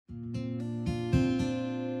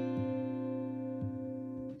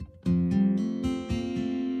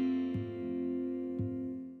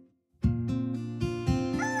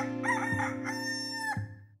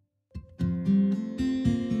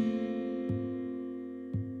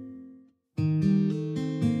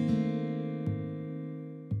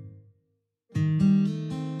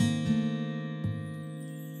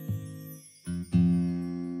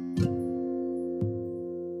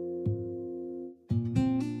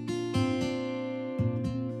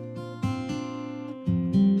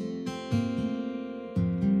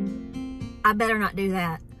I better not do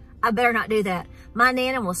that. I better not do that. My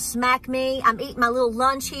Nana will smack me. I'm eating my little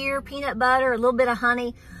lunch here, peanut butter, a little bit of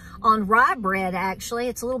honey on rye bread, actually.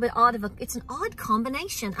 It's a little bit odd it's an odd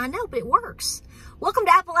combination. I know, but it works. Welcome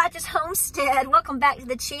to Appalachia's Homestead. Welcome back to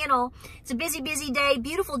the channel. It's a busy, busy day,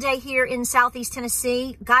 beautiful day here in Southeast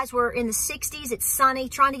Tennessee. Guys, we're in the 60s. It's sunny,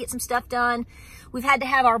 trying to get some stuff done. We've had to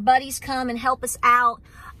have our buddies come and help us out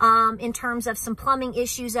in terms of some plumbing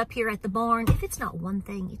issues up here at the barn. If it's not one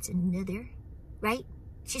thing, it's another, right?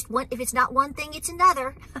 It's just one. If it's not one thing, it's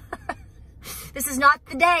another. This is not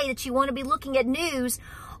the day that you want to be looking at news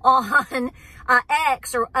on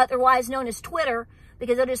X, or otherwise known as Twitter,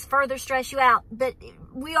 because it'll just further stress you out. But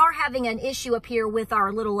we are having an issue up here with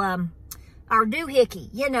our little, our doohickey,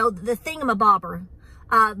 you know, the thingamabobber,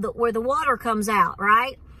 where the water comes out,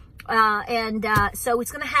 right? So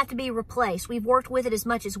it's going to have to be replaced. We've worked with it as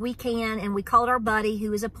much as we can, and we called our buddy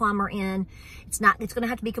who is a plumber in. It's going to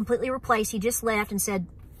have to be completely replaced. He just left and said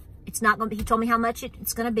it's not going to be, he told me how much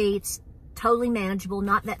it's going to be. It's totally manageable,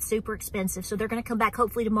 not that super expensive. So they're going to come back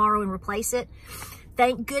hopefully tomorrow and replace it.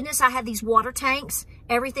 Thank goodness I have these water tanks.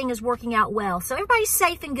 Everything is working out well. So everybody's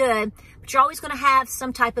safe and good, but you're always going to have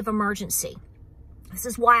some type of emergency. This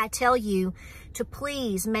is why I tell you to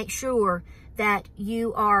please make sure that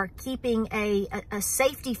you are keeping a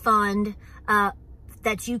safety fund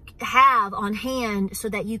that you have on hand so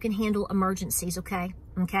that you can handle emergencies, okay?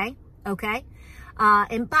 Okay? Okay?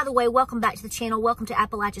 And by the way, welcome back to the channel. Welcome to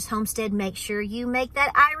Appalachia's Homestead. Make sure you make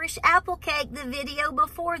that Irish apple cake, the video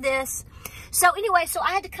before this. So anyway, so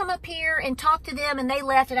I had to come up here and talk to them, and they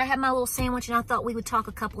left, and I had my little sandwich, and I thought we would talk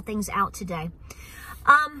a couple things out today.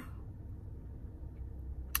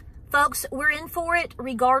 Folks, we're in for it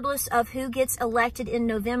regardless of who gets elected in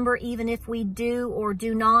November, even if we do or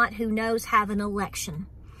do not, who knows, have an election.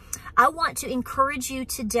 I want to encourage you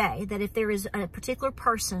today that if there is a particular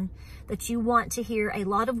person that you want to hear a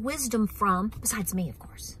lot of wisdom from, besides me, of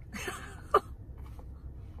course.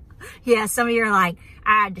 Yeah, some of you are like,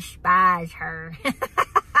 I despise her.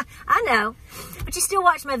 I know, but you still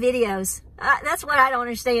watch my videos. That's what I don't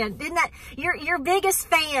understand. Isn't that your biggest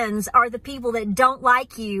fans are the people that don't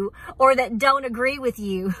like you or that don't agree with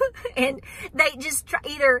you, and they just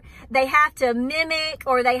either they have to mimic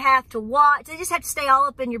or they have to watch. They just have to stay all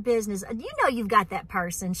up in your business. You know, you've got that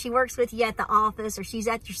person. She works with you at the office, or she's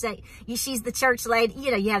at your she's the church lady.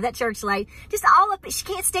 You know, you have that church lady. Just all up. She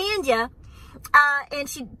can't stand you. And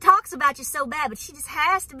she talks about you so bad, but she just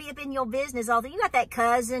has to be up in your business all the time. You got that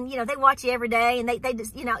cousin, you know, they watch you every day, and they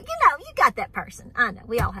just, you got that person. I know,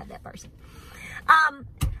 we all have that person.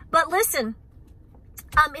 But listen,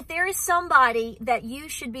 if there is somebody that you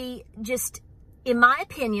should be just, in my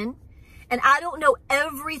opinion, and I don't know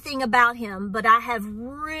everything about him, but I have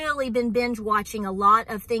really been binge watching a lot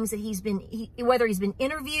of things that whether he's been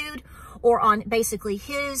interviewed or on basically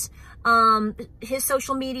his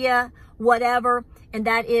social media, whatever, and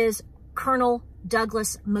that is Colonel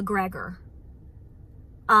Douglas Macgregor.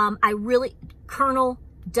 Colonel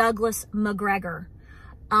Douglas Macgregor.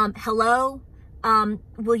 Hello,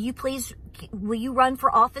 will you run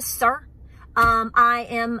for office, sir? I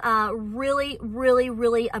am really, really,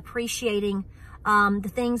 really appreciating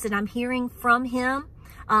the things that I'm hearing from him.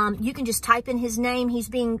 You can just type in his name. He's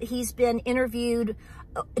been interviewed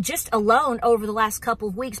just alone over the last couple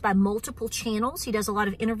of weeks by multiple channels. He does a lot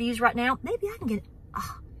of interviews right now. Maybe I can get,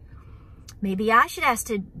 maybe I should ask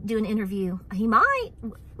to do an interview. He might.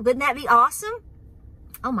 Wouldn't that be awesome?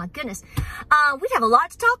 Oh my goodness. We have a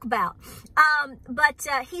lot to talk about. But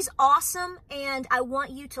he's awesome, and I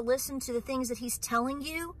want you to listen to the things that he's telling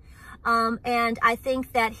you. And I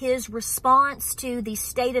think that his response to the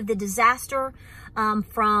state of the disaster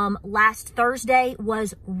from last Thursday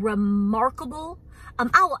was remarkable.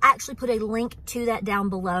 I will actually put a link to that down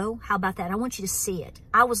below. How about that? I want you to see it.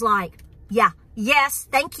 I was like, yeah, yes,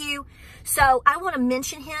 thank you. So I want to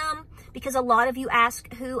mention him because a lot of you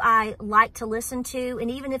ask who I like to listen to. And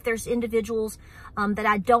even if there's individuals that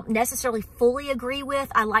I don't necessarily fully agree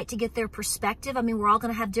with, I like to get their perspective. I mean, we're all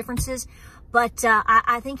going to have differences, but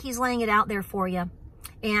I think he's laying it out there for you.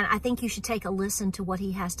 And I think you should take a listen to what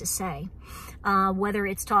he has to say. Whether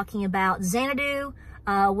it's talking about Xanadu,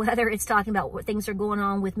 whether it's talking about what things are going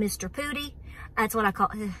on with Mr. Pooty. That's what I call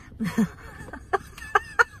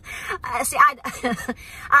see,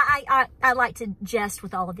 I like to jest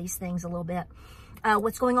with all of these things a little bit.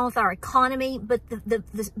 What's going on with our economy, but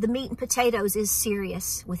the meat and potatoes is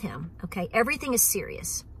serious with him, okay? Everything is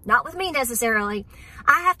serious. Not with me necessarily.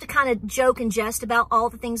 I have to kind of joke and jest about all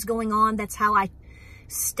the things going on. That's how I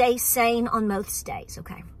stay sane on most days,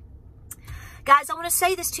 okay? Guys, I want to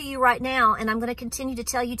say this to you right now, and I'm going to continue to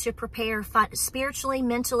tell you to prepare spiritually,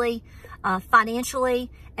 mentally,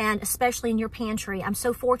 financially, and especially in your pantry. I'm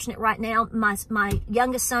so fortunate right now. My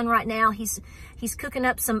youngest son right now, he's cooking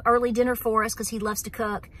up some early dinner for us because he loves to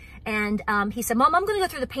cook. And he said, Mom, I'm going to go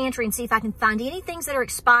through the pantry and see if I can find any things that are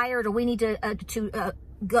expired or we need to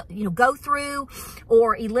go through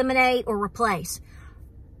or eliminate or replace.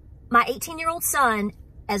 My 18-year-old son,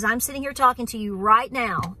 as I'm sitting here talking to you right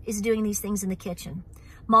now, is doing these things in the kitchen.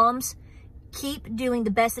 Moms, keep doing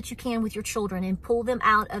the best that you can with your children and pull them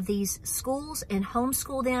out of these schools and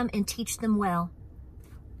homeschool them and teach them well.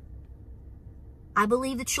 I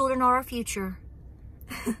believe the children are our future.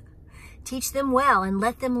 Teach them well and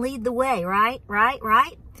let them lead the way, right?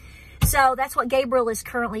 So that's what Gabriel is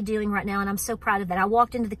currently doing right now, and I'm so proud of that. I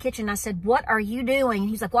walked into the kitchen and I said, what are you doing? And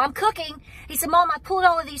he's like, well, I'm cooking. He said, Mom, I pulled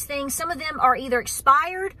all of these things. Some of them are either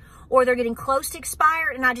expired or they're getting close to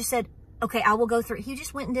expired. And I just said, okay, I will go through it. He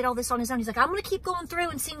just went and did all this on his own. He's like, I'm going to keep going through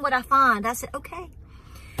and seeing what I find. I said, okay.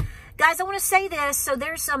 Guys, I want to say this. So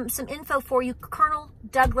there's some info for you. Colonel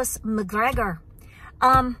Douglas McGregor.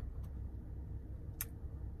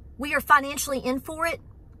 We are financially in for it.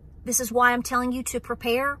 This is why I'm telling you to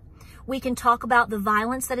prepare. We can talk about the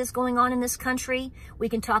violence that is going on in this country. We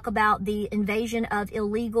can talk about the invasion of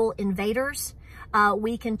illegal invaders.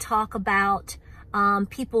 We can talk about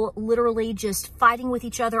people literally just fighting with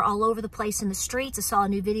each other all over the place in the streets. I saw a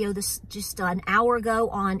new video just an hour ago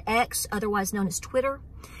on X, otherwise known as Twitter,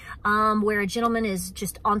 where a gentleman is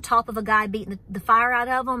just on top of a guy beating the fire out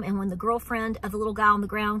of him. And when the girlfriend of the little guy on the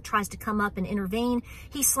ground tries to come up and intervene,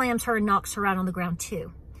 he slams her and knocks her out on the ground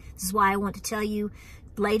too. This is why I want to tell you,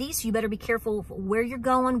 ladies, you better be careful where you're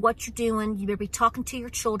going, what you're doing. You better be talking to your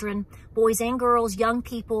children, boys and girls, young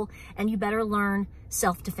people, and you better learn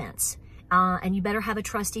self-defense. And you better have a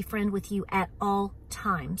trusty friend with you at all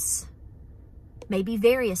times. Maybe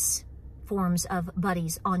various forms of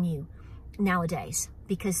buddies on you nowadays,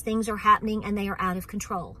 because things are happening and they are out of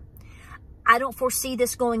control. I don't foresee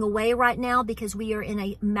this going away right now because we are in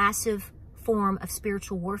a massive form of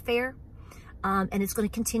spiritual warfare, and it's going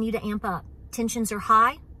to continue to amp up. Tensions are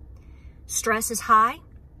high. Stress is high.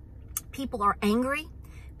 People are angry.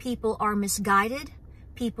 People are misguided.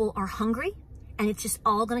 People are hungry. And it's just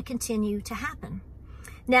all going to continue to happen.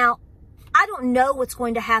 Now, I don't know what's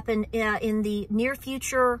going to happen in the near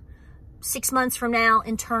future, 6 months from now,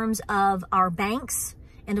 in terms of our banks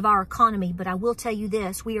and of our economy. But I will tell you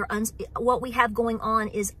this: what we have going on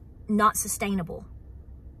is not sustainable.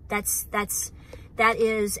 That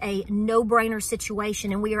is a no-brainer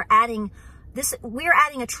situation, and we are adding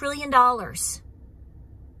 $1 trillion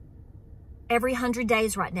every 100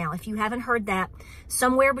 days right now. If you haven't heard that,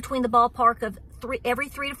 somewhere between the ballpark of every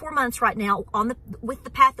 3 to 4 months right now with the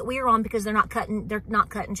path that we are on, because they're not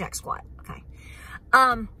cutting jack squat. Okay.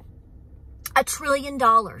 $1 trillion.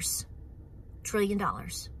 $1 trillion.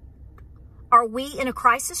 Are we in a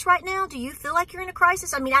crisis right now? Do you feel like you're in a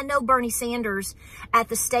crisis? I mean, I know Bernie Sanders at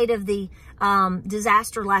the State of the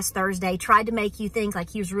Disaster last Thursday tried to make you think like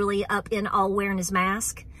he was really up in all wearing his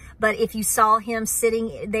mask. But if you saw him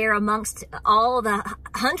sitting there amongst all the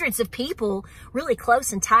hundreds of people really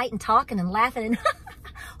close and tight and talking and laughing and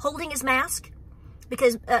holding his mask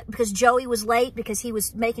because Joey was late, because he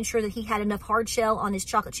was making sure that he had enough hard shell on his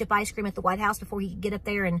chocolate chip ice cream at the White House before he could get up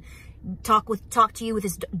there and talk to you with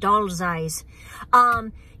his doll's eyes.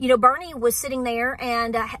 You know, Bernie was sitting there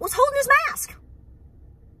and was holding his mask.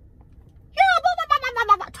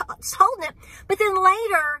 Holding it. But then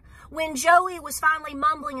later, when Joey was finally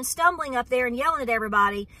mumbling and stumbling up there and yelling at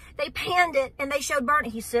everybody, they panned it and they showed Bernie.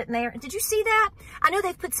 He's sitting there. Did you see that? I know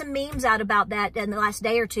they've put some memes out about that in the last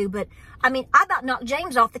day or two, but I mean, I about knocked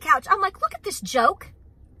James off the couch. I'm like, look at this joke.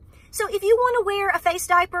 So if you want to wear a face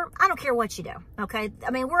diaper, I don't care what you do, okay?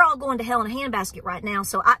 I mean, we're all going to hell in a handbasket right now,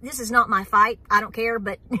 so this is not my fight. I don't care,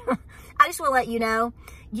 but I just want to let you know,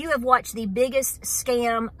 you have watched the biggest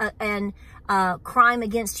scam and crime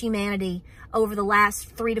against humanity over the last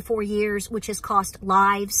 3 to 4 years, which has cost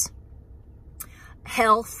lives,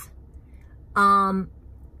 health, and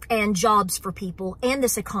jobs for people, and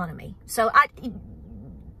this economy. So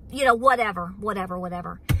you know, whatever.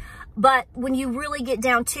 But when you really get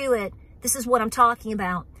down to it, this is what I'm talking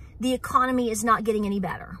about. The economy is not getting any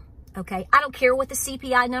better, okay? I don't care what the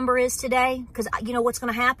CPI number is today, because you know what's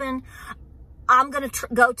going to happen? I'm going to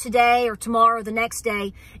go today or tomorrow or the next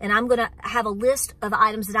day, and I'm going to have a list of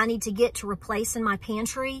items that I need to get to replace in my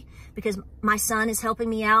pantry because my son is helping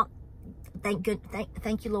me out. Thank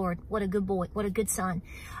you, Lord. What a good boy. What a good son.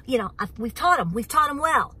 You know, we've taught him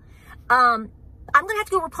well. I'm going to have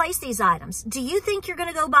to go replace these items. Do you think you're going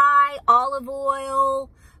to go buy olive oil,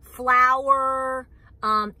 flour,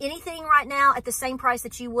 anything right now at the same price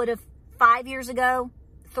that you would have 5 years ago,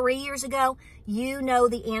 3 years ago, you know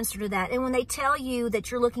the answer to that. And when they tell you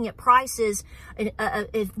that you're looking at prices,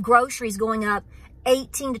 groceries going up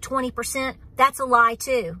 18 to 20%, that's a lie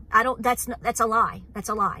too. That's a lie. That's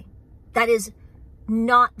a lie. That is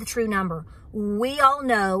not the true number. We all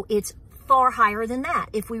know it's far higher than that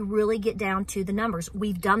if we really get down to the numbers.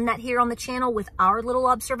 We've done that here on the channel with our little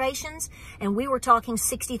observations, and we were talking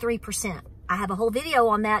 63%. I have a whole video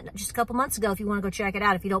on that just a couple months ago if you want to go check it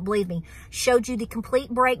out if you don't believe me. Showed you the complete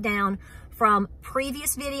breakdown from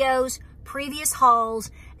previous videos, previous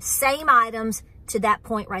hauls, same items to that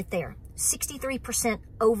point right there. 63%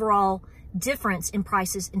 overall difference in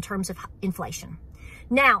prices in terms of inflation.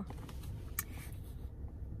 Now,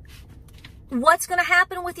 what's going to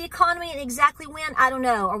happen with the economy and exactly when? I don't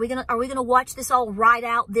know. Are we going to watch this all ride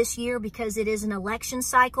out this year because it is an election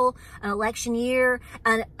cycle, an election year,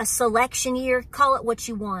 a selection year? Call it what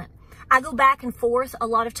you want. I go back and forth a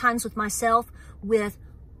lot of times with myself with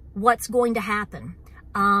what's going to happen.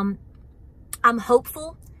 I'm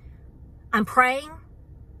hopeful. I'm praying.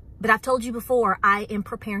 But I've told you before, I am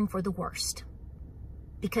preparing for the worst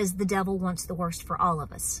because the devil wants the worst for all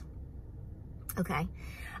of us. Okay?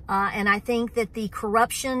 And I think that the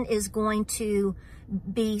corruption is going to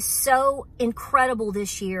be so incredible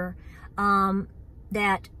this year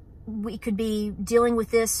that we could be dealing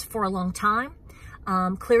with this for a long time.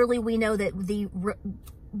 Clearly, we know that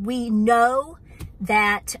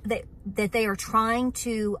they are trying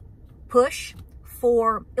to push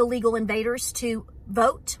for illegal invaders to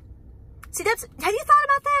vote. See, have you thought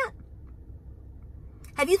about that?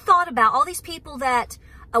 Have you thought about all these people that,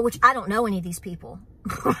 which I don't know any of these people,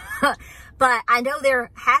 but I know there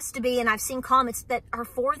has to be, and I've seen comments that are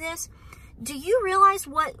for this. Do you realize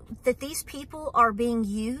that these people are being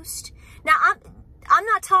used? Now, I'm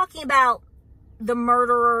not talking about the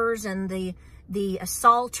murderers and the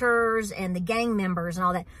assaulters and the gang members and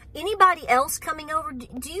all that. Anybody else coming over,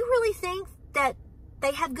 do you really think that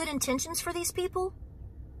they have good intentions for these people?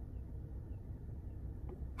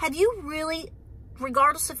 Have you really,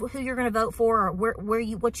 regardless of who you're going to vote for or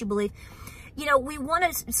what you believe, you know, we want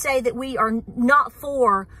to say that we are not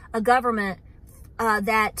for a government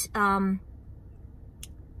that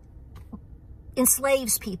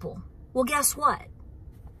enslaves people. Well, guess what?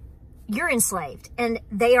 You're enslaved, and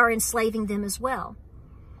they are enslaving them as well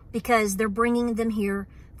because they're bringing them here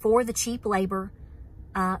for the cheap labor.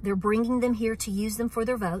 They're bringing them here to use them for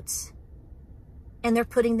their votes, and they're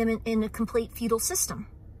putting them in a complete feudal system.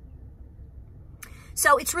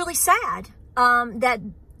 So it's really sad that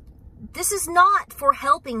this is not for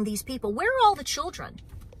helping these people. Where are all the children?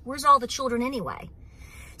 Where's all the children anyway?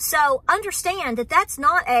 So understand that that's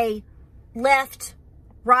not a left,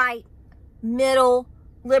 right, middle,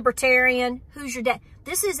 libertarian, who's your dad.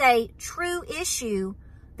 This is a true issue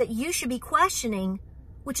that you should be questioning,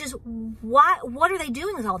 which is what are they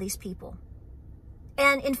doing with all these people?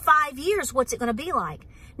 And in 5 years, what's it going to be like?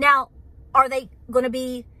 Now, are they going to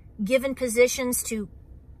be given positions to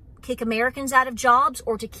kick Americans out of jobs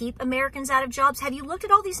or to keep Americans out of jobs? Have you looked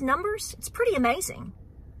at all these numbers? It's pretty amazing.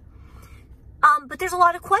 But there's a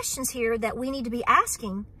lot of questions here that we need to be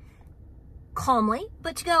asking calmly,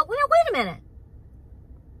 but to go, well, wait a minute.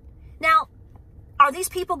 Now, are these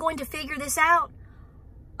people going to figure this out?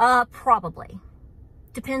 Probably.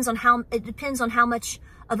 It depends on how much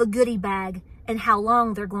of a goodie bag and how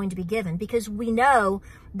long they're going to be given, because we know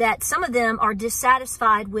that some of them are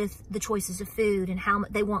dissatisfied with the choices of food and how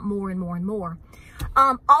they want more and more and more.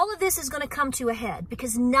 All of this is going to come to a head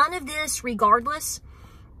because none of this, regardless,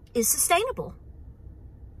 is sustainable.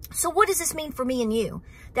 So what does this mean for me and you?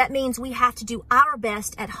 That means we have to do our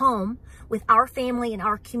best at home with our family and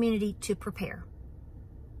our community to prepare.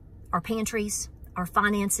 Our pantries, our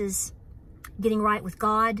finances, getting right with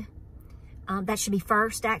God. That should be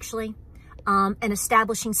first, actually. And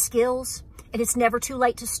establishing skills. And it's never too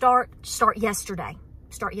late to start. Start yesterday.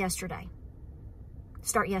 Start yesterday.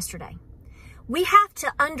 Start yesterday. We have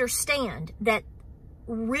to understand that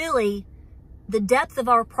really the depth of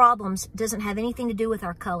our problems doesn't have anything to do with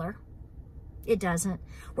our color. It doesn't.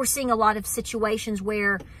 We're seeing a lot of situations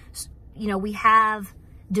where, you know, we have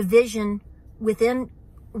division within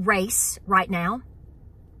race right now,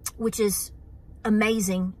 which is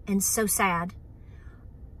amazing and so sad.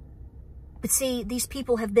 But see, these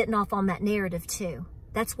people have bitten off on that narrative too.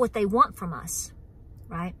 That's what they want from us,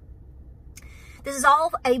 right? This is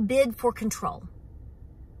all a bid for control.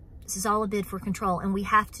 This is all a bid for control, and we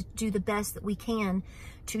have to do the best that we can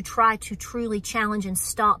to try to truly challenge and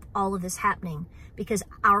stop all of this happening, because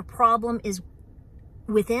our problem is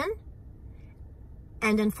within,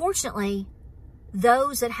 And unfortunately,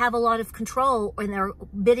 those that have a lot of control and they're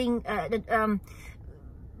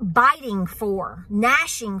biting for,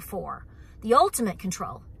 gnashing for the ultimate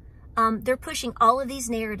control, they're pushing all of these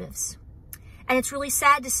narratives. And it's really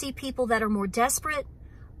sad to see people that are more desperate,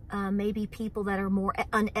 maybe people that are more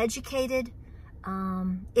uneducated,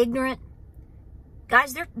 ignorant.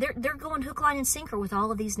 Guys, they're going hook, line, and sinker with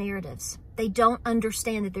all of these narratives. They don't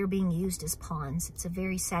understand that they're being used as pawns. It's a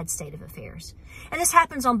very sad state of affairs. And this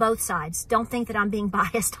happens on both sides. Don't think that I'm being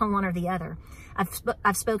biased on one or the other.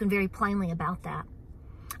 I've spoken very plainly about that.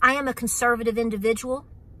 I am a conservative individual,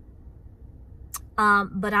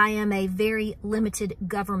 but I am a very limited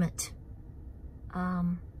government.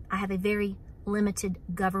 I have a very limited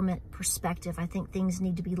government perspective. I think things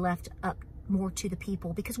need to be left up more to the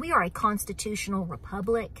people, because we are a constitutional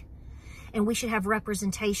republic and we should have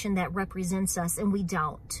representation that represents us, and we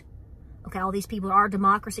don't. Okay, all these people are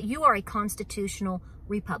democracy. You are a constitutional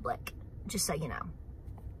republic, just so you know.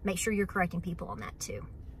 Make sure you're correcting people on that too.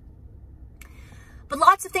 But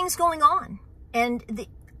lots of things going on, and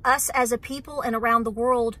us as a people and around the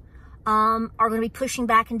world are going to be pushing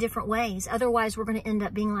back in different ways. Otherwise, we're going to end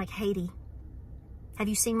up being like Haiti. Have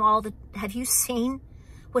you seen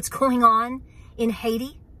what's going on in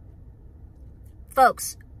Haiti?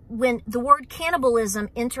 Folks, when the word cannibalism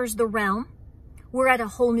enters the realm, we're at a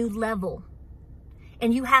whole new level.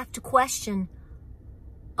 And you have to question,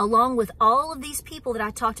 along with all of these people that I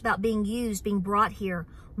talked about being used, being brought here,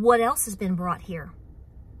 what else has been brought here?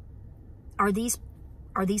 Are these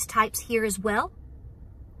types here as well?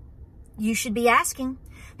 You should be asking.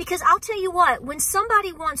 Because I'll tell you what, when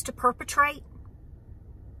somebody wants to perpetrate,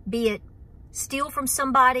 be it steal from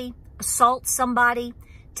somebody, assault somebody,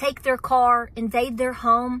 take their car, invade their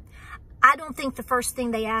home, I don't think the first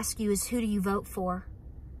thing they ask you is, who do you vote for?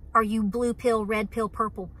 Are you blue pill, red pill,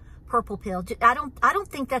 purple pill? I don't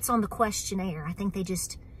think that's on the questionnaire. I think they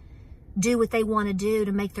just do what they want to do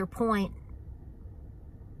to make their point.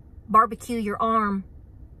 Barbecue your arm,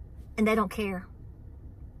 and they don't care.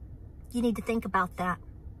 You need to think about that.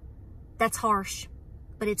 That's harsh,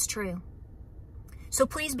 but it's true. So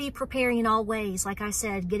please be preparing in all ways. Like I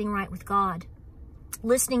said, getting right with God,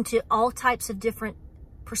 listening to all types of different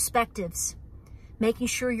perspectives, making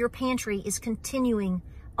sure your pantry is continuing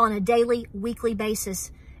on a daily, weekly basis,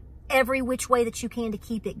 every which way that you can to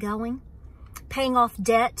keep it going, paying off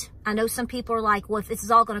debt. I know some people are like, well, if this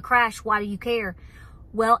is all going to crash, why do you care?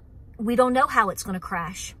 Well, we don't know how it's going to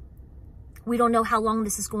crash. We don't know how long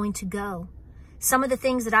this is going to go. Some of the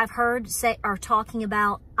things that I've heard are talking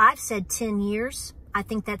about, I've said 10 years. I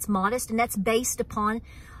think that's modest, and that's based upon,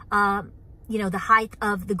 the height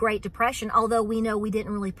of the Great Depression, although we know we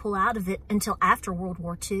didn't really pull out of it until after World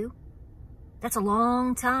War II. That's a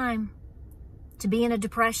long time to be in a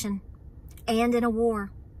depression and in a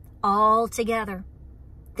war all together.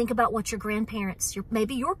 Think about what your grandparents,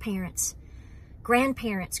 maybe your parents,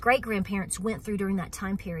 grandparents, great-grandparents went through during that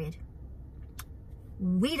time period.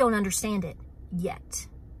 We don't understand it yet.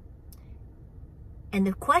 And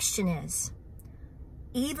the question is,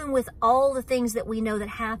 even with all the things that we know that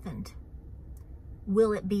happened,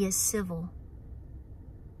 will it be as civil?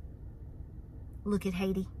 Look at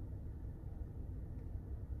Haiti.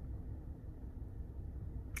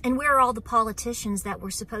 And where are all the politicians that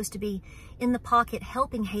were supposed to be in the pocket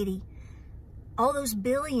helping Haiti? All those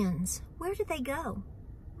billions, where did they go?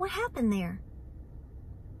 What happened there?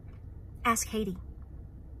 Ask Haiti.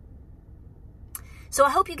 So I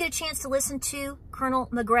hope you get a chance to listen to Colonel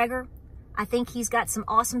McGregor. I think he's got some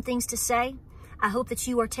awesome things to say. I hope that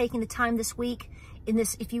you are taking the time this week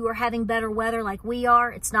if you are having better weather like we are.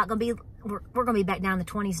 It's not going to be, we're going to be back down in the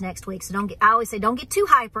 20s next week. So I always say, don't get too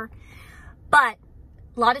hyper, but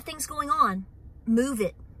a lot of things going on. Move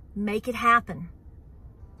it, make it happen.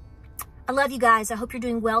 I love you guys. I hope you're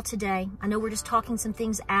doing well today. I know we're just talking some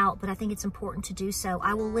things out, but I think it's important to do so.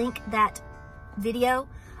 I will link that video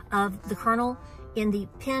of the Colonel in the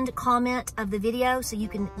pinned comment of the video so you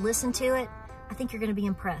can listen to it. I think you're going to be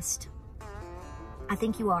impressed. I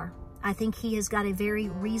think you are. I think he has got a very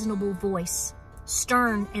reasonable voice,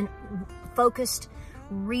 stern and focused,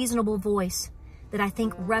 reasonable voice that I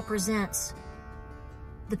think represents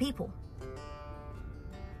the people.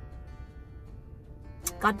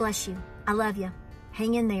 God bless you. I love you.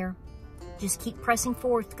 Hang in there. Just keep pressing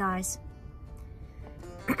forth, guys.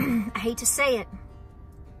 I hate to say it.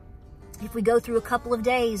 If we go through a couple of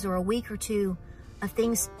days or a week or two of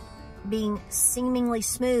things being seemingly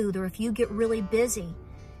smooth, or if you get really busy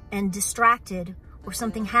and distracted or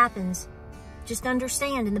something happens, just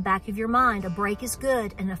understand in the back of your mind, a break is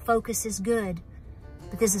good and a focus is good,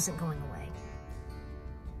 but this isn't going away.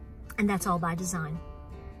 And that's all by design.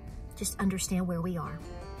 just understand where we are.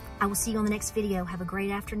 I will see you on the next video. Have a great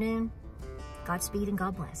afternoon. Godspeed and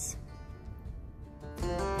God bless.